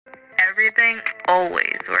Everything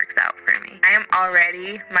always works out for me. I am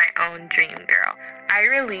already my own dream girl. I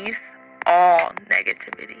release all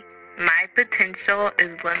negativity. My potential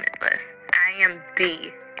is limitless. I am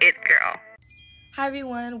the it girl. Hi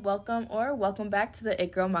everyone, welcome back to the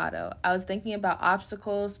It Girl motto. I was thinking about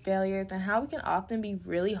obstacles, failures, and how we can often be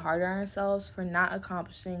really hard on ourselves for not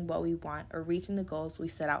accomplishing what we want or reaching the goals we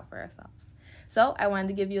set out for ourselves. So I wanted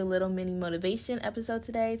to give you a little mini motivation episode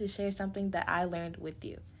today to share something that I learned with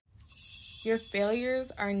you. Your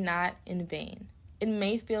failures are not in vain. It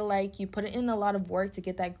may feel like you put in a lot of work to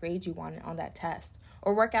get that grade you wanted on that test,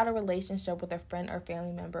 or work out a relationship with a friend or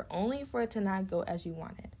family member only for it to not go as you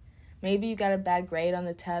wanted. Maybe you got a bad grade on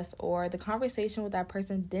the test, or the conversation with that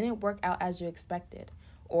person didn't work out as you expected,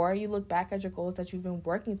 or you look back at your goals that you've been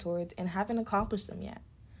working towards and haven't accomplished them yet.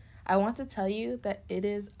 I want to tell you that it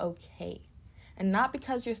is okay, and not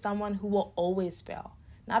because you're someone who will always fail,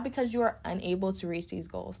 not because you are unable to reach these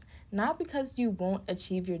goals, not because you won't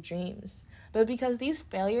achieve your dreams, but because these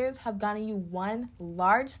failures have gotten you one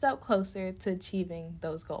large step closer to achieving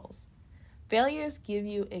those goals. Failures give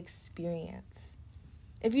you experience.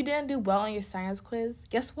 If you didn't do well on your science quiz,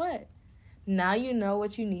 guess what? Now you know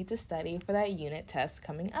what you need to study for that unit test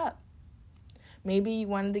coming up. Maybe you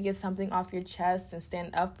wanted to get something off your chest and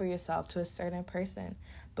stand up for yourself to a certain person,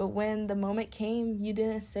 but when the moment came, you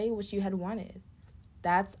didn't say what you had wanted.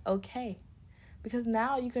 That's okay, because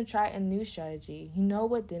now you can try a new strategy. You know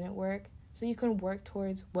what didn't work, so you can work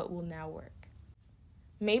towards what will now work.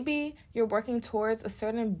 Maybe you're working towards a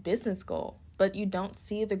certain business goal, but you don't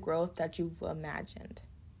see the growth that you've imagined.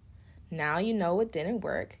 Now you know what didn't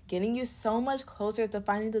work, getting you so much closer to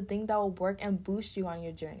finding the thing that will work and boost you on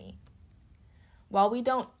your journey. While we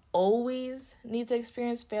don't always need to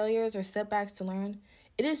experience failures or setbacks to learn,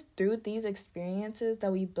 it is through these experiences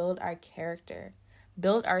that we build our character,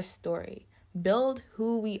 build our story, build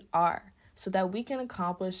who we are, so that we can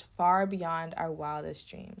accomplish far beyond our wildest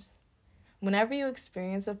dreams. Whenever you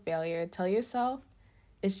experience a failure, tell yourself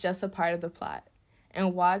it's just a part of the plot,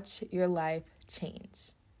 and watch your life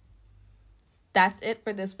change. That's it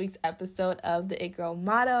for this week's episode of the It Girl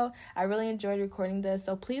motto. I really enjoyed recording this,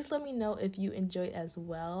 so please let me know if you enjoyed as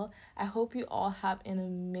well. I hope you all have an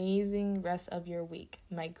amazing rest of your week,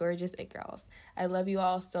 my gorgeous It Girls. I love you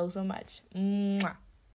all so much. Mwah.